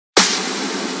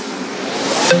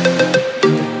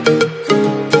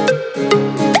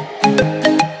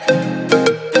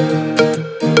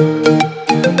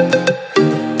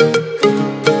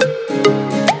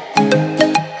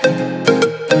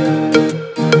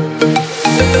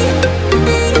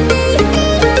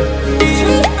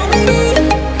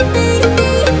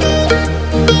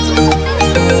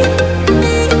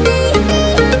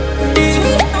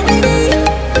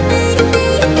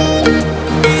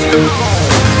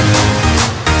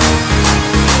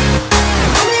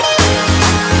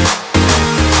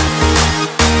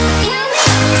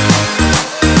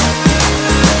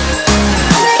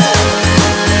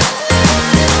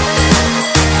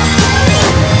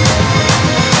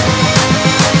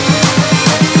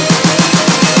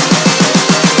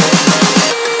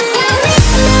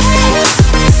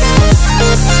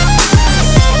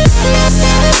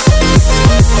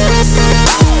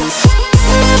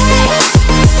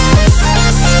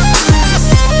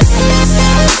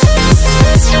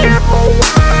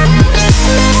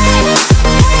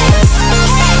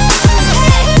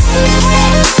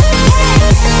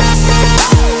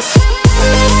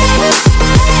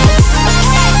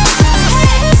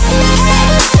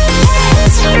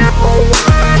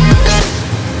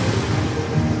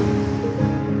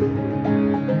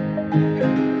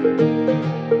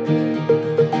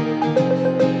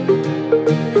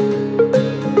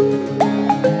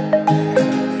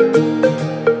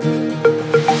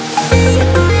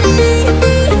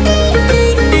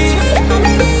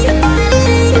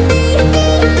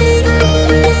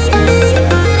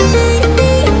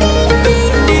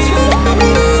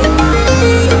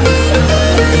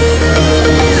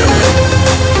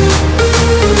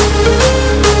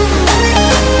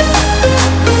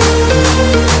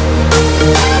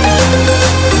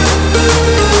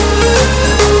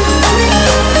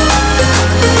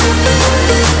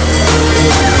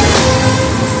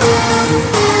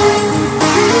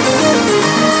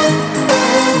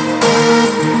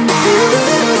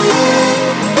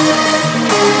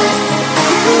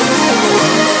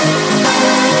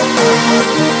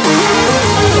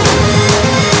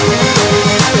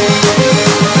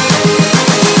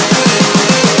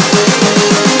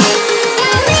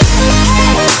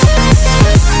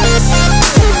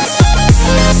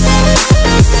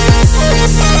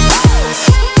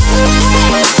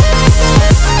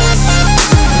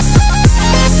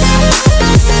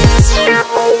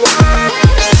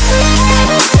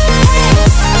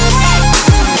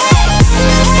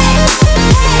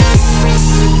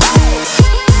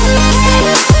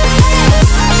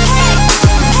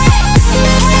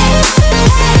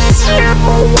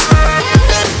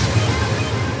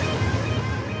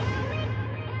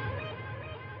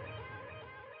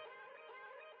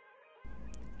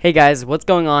Hey guys, what's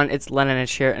going on? It's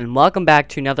Leninish here, and welcome back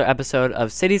to another episode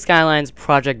of City Skylines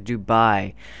Project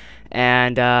Dubai.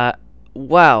 And,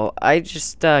 wow, I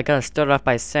just gotta start off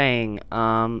by saying,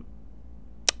 I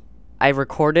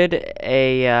recorded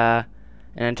an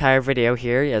entire video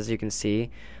here, as you can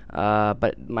see,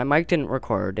 but my mic didn't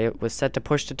record. It was set to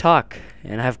push to talk,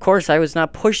 and of course I was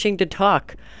not pushing to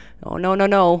talk. Oh,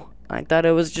 no. I thought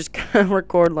it was just gonna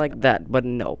record like that, but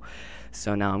no.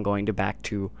 So now I'm going back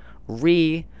to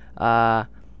I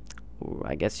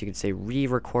guess you could say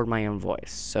re-record my own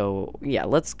voice. So yeah,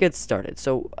 let's get started.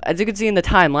 So as you can see in the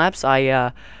time lapse,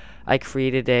 I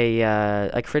created the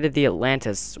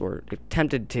Atlantis, or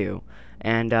attempted to,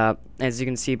 and as you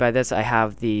can see by this, I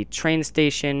have the train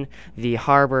station, the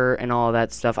harbor, and all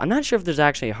that stuff. I'm not sure if there's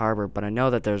actually a harbor, but I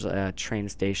know that there's a train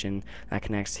station that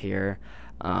connects here.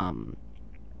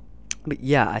 But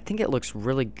yeah, I think it looks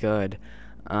really good.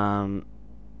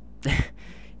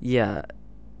 Yeah,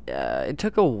 it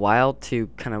took a while to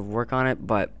kind of work on it,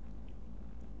 but,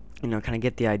 you know, kind of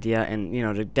get the idea and, you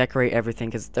know, to decorate everything,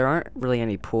 because there aren't really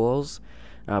any pools,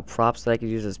 props that I could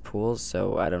use as pools,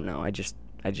 so I don't know, I just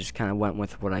kind of went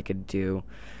with what I could do,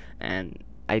 and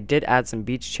I did add some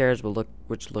beach chairs,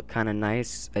 which look kind of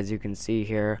nice, as you can see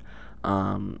here.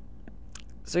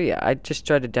 So yeah, I just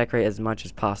tried to decorate as much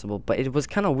as possible, but it was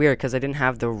kind of weird because I didn't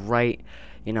have the right,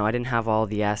 you know, I didn't have all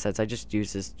the assets. I just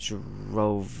used this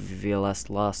Drovilas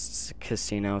Lusts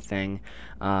casino thing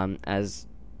as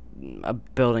a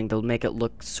building to make it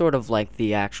look sort of like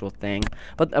the actual thing.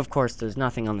 But of course, there's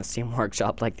nothing on the Steam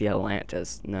Workshop like the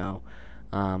Atlantis. No,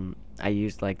 I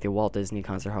used like the Walt Disney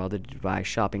Concert Hall, the Dubai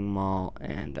Shopping Mall,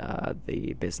 and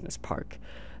the business park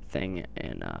thing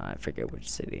in I forget which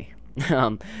city.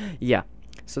 Yeah.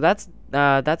 So that's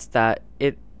that.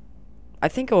 I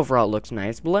think overall it looks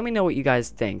nice, but let me know what you guys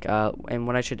think, and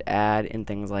what I should add and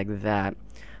things like that.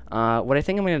 What I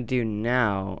think I'm going to do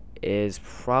now is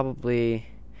probably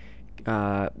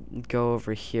go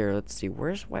over here. Let's see.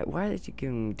 Why is it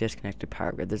giving disconnected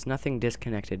power grid? There's nothing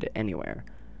disconnected anywhere.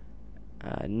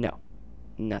 No,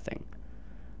 nothing.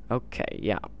 Okay,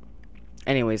 yeah.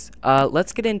 Anyways,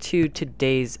 let's get into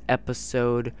today's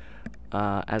episode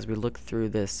as we look through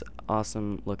this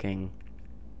awesome looking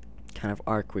kind of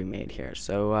arc we made here.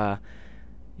 So,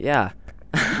 yeah.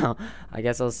 I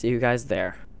guess I'll see you guys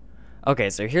there.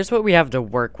 Okay, so here's what we have to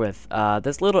work with.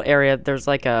 This little area, there's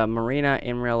like a marina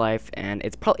in real life, and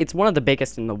it's one of the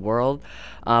biggest in the world.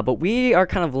 But we are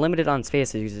kind of limited on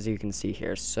space, as you can see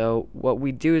here. So what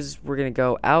we do is we're gonna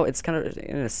go out. It's kind of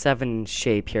in a 7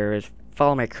 shape here.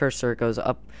 Follow my cursor, it goes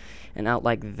up and out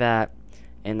like that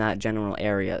in that general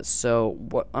area. So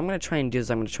what I'm gonna try and do is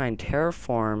I'm gonna try and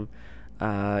terraform.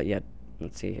 Yeah,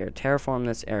 let's see here. Terraform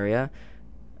this area.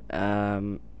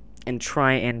 And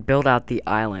try and build out the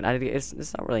island. It's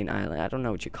not really an island. I don't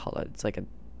know what you call it. It's like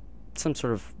some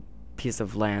sort of piece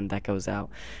of land that goes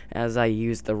out. As I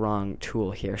used the wrong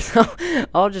tool here, so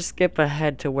I'll just skip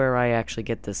ahead to where I actually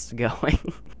get this going.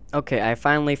 Okay, I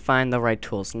finally find the right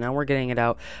tool. So now we're getting it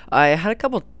out. I had a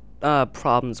couple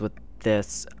problems with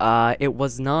this. It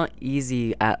was not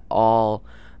easy at all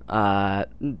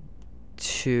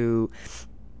to,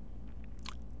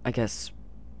 I guess,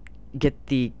 get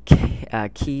the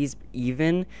keys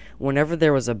even. Whenever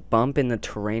there was a bump in the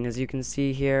terrain, as you can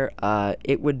see here,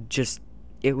 it would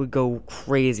go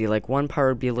crazy. Like one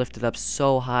part would be lifted up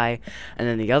so high, and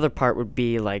then the other part would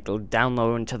be like down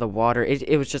low into the water.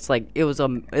 It was just like it was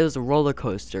a roller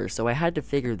coaster. So I had to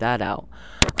figure that out.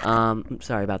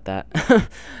 Sorry about that.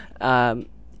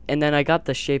 And then I got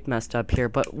the shape messed up here.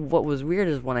 But what was weird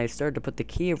is when I started to put the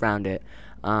key around it,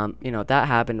 you know, that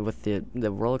happened with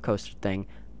the roller coaster thing.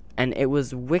 And it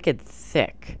was wicked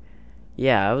thick.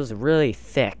 Yeah, it was really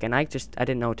thick, and I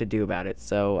didn't know what to do about it.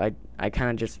 So I kind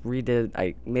of just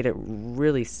I made it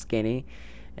really skinny,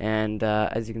 and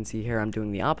as you can see here, I'm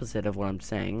doing the opposite of what I'm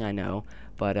saying. I know,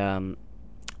 but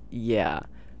yeah.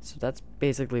 So that's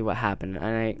basically what happened,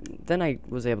 and then I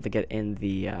was able to get in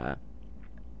the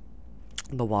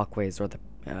walkways or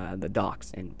the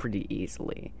docks in pretty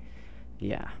easily.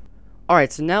 Yeah.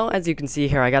 Alright, so now as you can see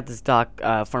here, I got this dock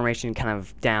formation kind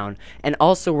of down, and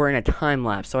also we're in a time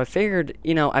lapse. So I figured,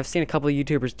 you know, I've seen a couple of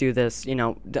YouTubers do this, you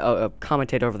know,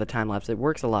 commentate over the time lapse. It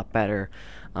works a lot better.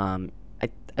 I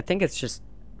think it's just,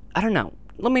 I don't know.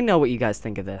 Let me know what you guys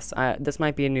think of this. This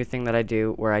might be a new thing that I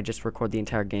do, where I just record the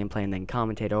entire gameplay and then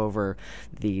commentate over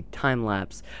the time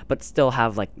lapse, but still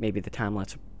have like maybe the time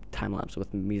lapse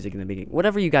with music in the beginning.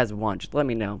 Whatever you guys want, just let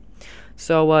me know.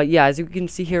 So yeah, as you can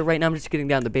see here right now, I'm just getting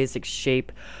down the basic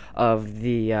shape of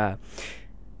the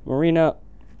marina.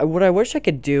 What I wish I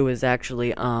could do is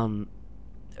actually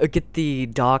get the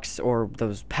docks or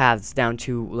those paths down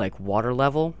to like water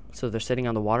level, so they're sitting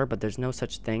on the water, but there's no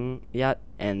such thing yet,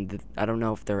 and I don't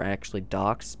know if there are actually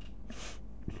docks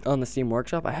on the Steam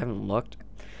Workshop. I haven't looked,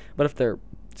 but if there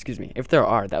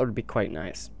are, that would be quite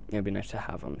nice. It would be nice to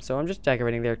have them. So I'm just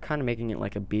decorating there, kind of making it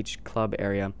like a beach club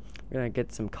area. We're going to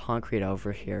get some concrete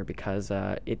over here because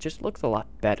it just looks a lot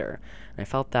better. And I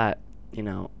felt that, you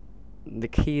know, the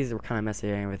keys were kind of messing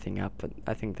everything up, but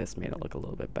I think this made it look a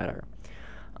little bit better.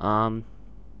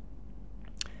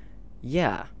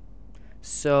 Yeah.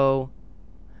 So,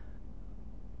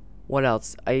 what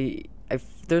else? If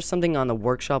there's something on the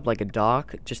workshop like a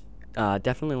dock, just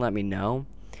definitely let me know.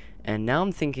 And now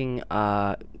I'm thinking,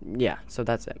 yeah, so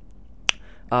that's it.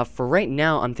 For right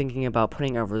now, I'm thinking about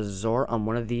putting a resort on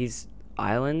one of these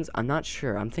islands. I'm not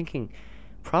sure. I'm thinking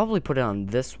probably put it on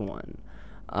this one.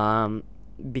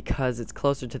 Because it's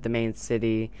closer to the main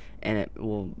city, and it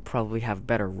will probably have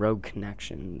better road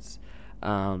connections.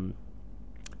 So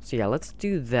yeah, let's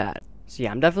do that. So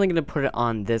yeah, I'm definitely going to put it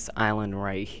on this island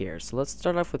right here. So let's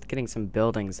start off with getting some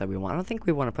buildings that we want. I don't think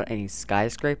we want to put any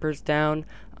skyscrapers down.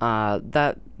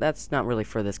 That's not really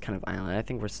for this kind of island. I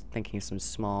think we're thinking some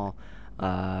small,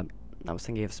 I was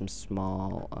thinking of some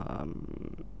small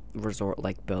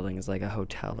resort-like buildings, like a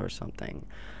hotel or something.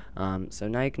 So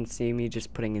now you can see me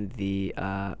just putting in the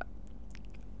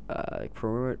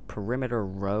perimeter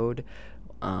road,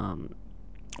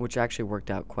 which actually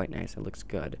worked out quite nice. It looks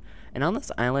good. And on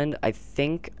this island, I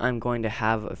think I'm going to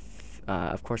have,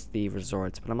 of course, the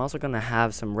resorts, but I'm also going to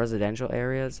have some residential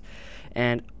areas.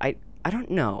 And I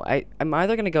don't know. I'm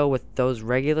either going to go with those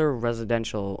regular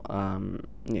residential,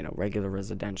 you know, regular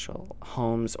residential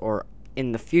homes, or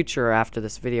in the future, after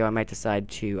this video, I might decide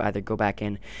to either go back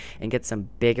in and get some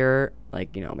bigger,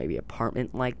 like, you know, maybe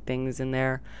apartment-like things in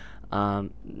there.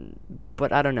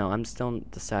 But I don't know. I'm still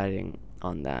deciding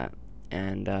on that.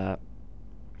 And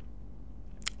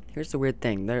Here's the weird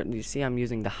thing. There, you see, I'm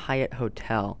using the Hyatt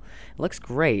Hotel. It looks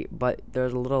great, but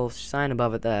there's a little sign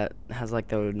above it that has like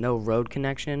the no road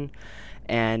connection,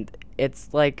 and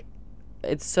it's like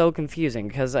it's so confusing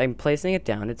because I'm placing it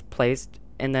down. It's placed,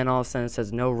 and then all of a sudden it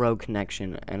says no road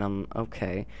connection, and I'm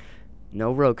okay.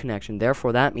 No road connection.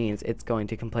 Therefore, that means it's going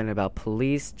to complain about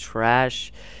police,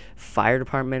 trash, fire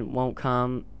department won't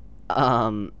come.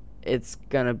 It's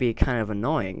gonna be kind of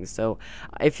annoying. So,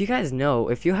 if you guys know,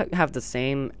 if you have the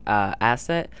same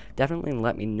asset, definitely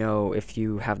let me know if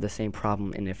you have the same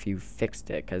problem and if you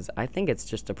fixed it, because I think it's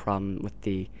just a problem with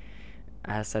the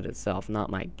asset itself,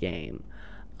 not my game.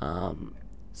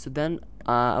 So then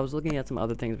I was looking at some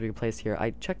other things we could place here. I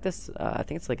checked this, I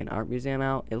think it's like an art museum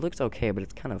out. It looks okay, but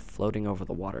it's kind of floating over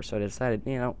the water. So I decided,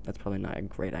 that's probably not a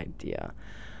great idea.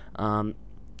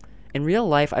 In real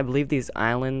life, I believe these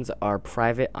islands are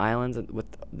private islands with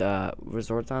the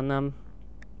resorts on them.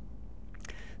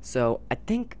 So I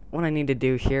think what I need to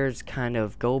do here is kind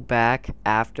of go back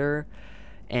after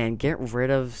and get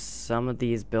rid of some of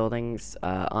these buildings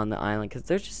on the island, because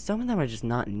there's just some of them are just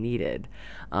not needed,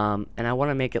 and I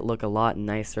want to make it look a lot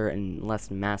nicer and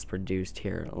less mass-produced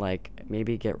here. Like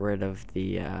maybe get rid of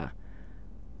the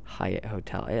Hyatt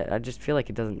Hotel. I just feel like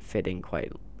it doesn't fit in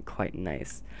quite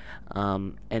nice,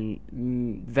 and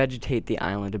vegetate the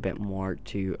island a bit more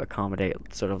to accommodate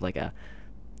sort of like a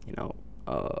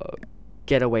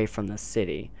get away from the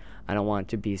city. I don't want it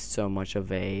to be so much of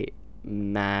a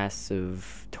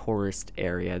massive tourist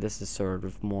area. This is sort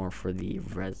of more for the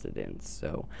residents,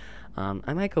 so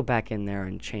I might go back in there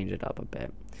and change it up a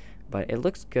bit, but it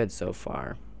looks good so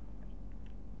far.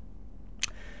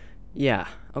 Yeah,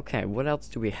 okay, what else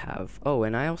do we have? Oh,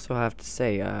 and I also have to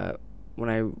say, when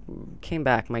I came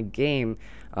back, my game,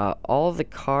 all the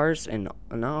cars, and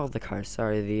not all the cars,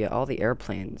 sorry, all the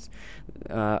airplanes,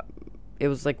 it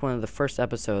was like one of the first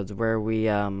episodes where we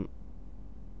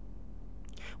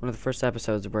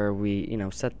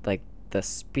set like the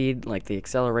speed, like the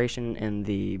acceleration and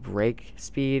the brake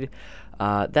speed.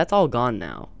 That's all gone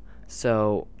now.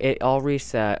 So it all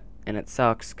reset, and it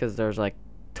sucks because there's like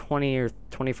 20 or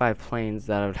 25 planes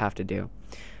that I would have to do.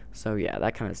 So yeah,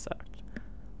 that kind of sucked.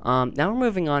 Now we're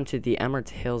moving on to the Emerald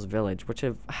Hills Village, which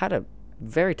I've had a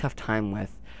very tough time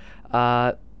with.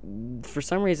 For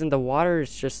some reason, the water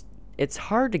is just... It's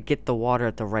hard to get the water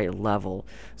at the right level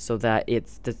so that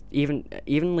it's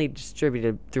evenly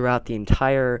distributed throughout the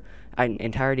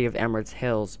entirety of Emerald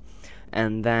Hills,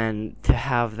 and then to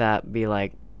have that be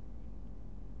like,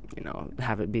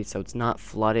 have it be so it's not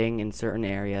flooding in certain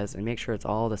areas, and make sure it's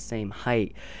all the same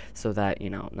height so that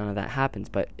none of that happens.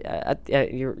 But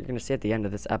you're gonna see at the end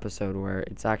of this episode where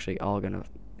it's actually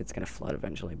it's gonna flood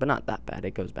eventually, but not that bad.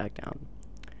 It goes back down.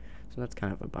 So that's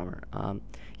kind of a bummer.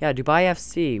 Yeah, Dubai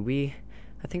FC.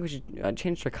 I think we should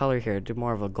change the color here, do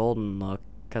more of a golden look,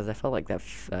 because I felt like that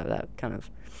kind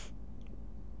of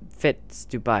fits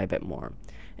Dubai a bit more.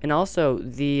 And also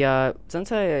the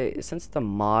since the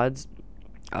mods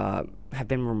have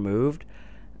been removed,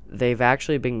 they've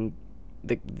actually been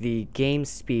the game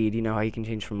speed. You know how you can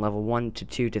change from level 1 to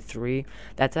 2 to 3.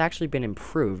 That's actually been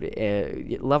improved.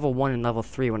 Level 1 and level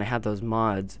 3, when I had those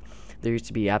mods, there used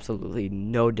to be absolutely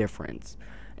no difference,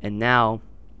 and now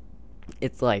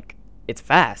it's like it's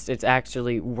fast. It's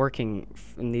actually working.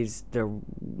 In they're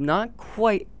not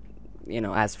quite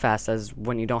as fast as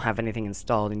when you don't have anything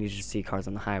installed and you just see cars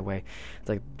on the highway. It's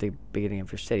like the beginning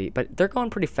of your city, but they're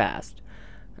going pretty fast.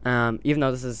 Even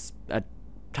though this is a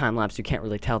time lapse, you can't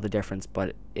really tell the difference,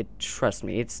 but trust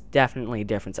me, it's definitely a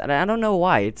difference. And I don't know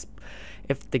why.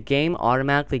 If the game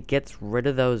automatically gets rid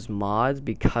of those mods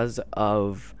because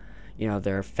of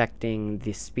they're affecting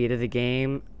the speed of the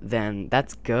game, then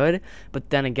that's good.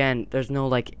 But then again, there's no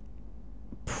like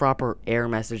proper error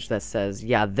message that says,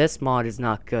 yeah, this mod is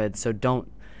not good, so don't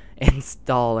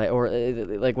install it. Or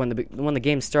like when the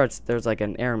game starts, there's like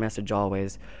an error message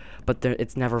always, but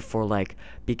it's never for like,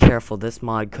 be careful, this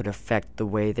mod could affect the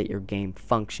way that your game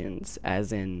functions,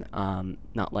 as in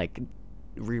not like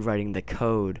rewriting the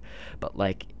code, but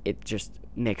like it just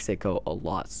makes it go a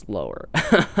lot slower.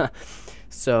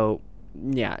 So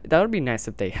yeah, that would be nice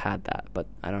if they had that, but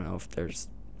I don't know if there's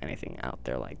anything out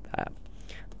there like that.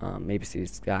 Maybe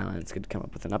Skylines could come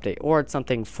up with an update, or it's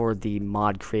something for the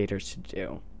mod creators to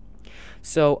do.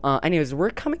 So anyways,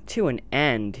 we're coming to an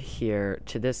end here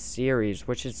to this series,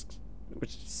 which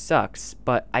sucks,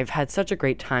 but I've had such a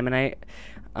great time.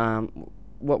 And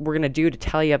what we're gonna do to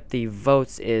tally up the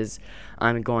votes is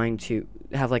I'm going to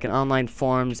have like an online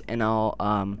forums, and I'll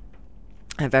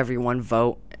have everyone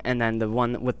vote, and then the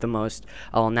one with the most,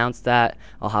 I'll announce that.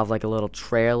 I'll have like a little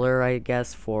trailer, I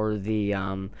guess, for the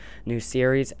new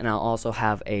series, and I'll also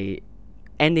have a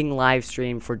ending live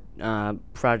stream for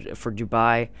for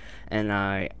Dubai, and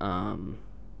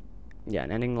yeah,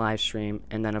 an ending live stream,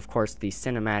 and then of course the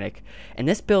cinematic. And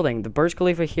this building, the Burj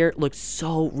Khalifa here, looks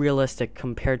so realistic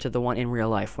compared to the one in real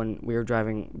life when we were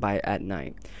driving by at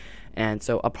night. And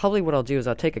so probably what I'll do is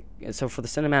I'll take so for the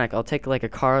cinematic, I'll take like a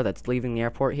car that's leaving the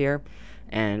airport here,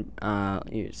 and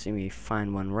you see me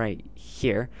find one right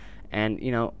here, and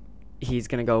you know, he's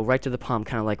gonna go right to the palm,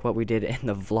 kind of like what we did in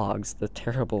the vlogs, the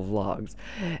terrible vlogs,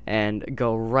 and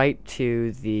go right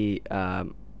to the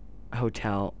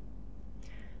hotel,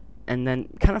 and then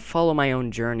kind of follow my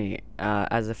own journey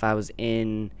as if I was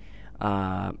in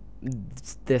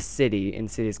this city, in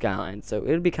City Skylines. So it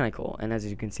would be kind of cool. And as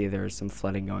you can see, there's some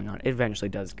flooding going on. It eventually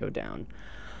does go down.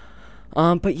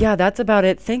 But yeah, that's about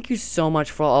it. Thank you so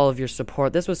much for all of your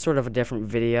support. This was sort of a different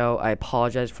video. I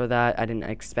apologize for that. I didn't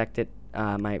expect it.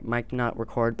 My mic did not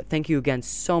record. But thank you again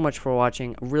so much for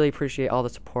watching. I really appreciate all the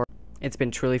support. It's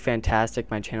been truly fantastic.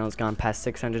 My channel has gone past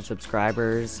 600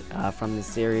 subscribers from this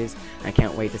series. I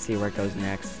can't wait to see where it goes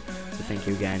next. So thank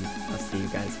you again. I'll see you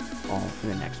guys all in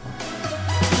the next one.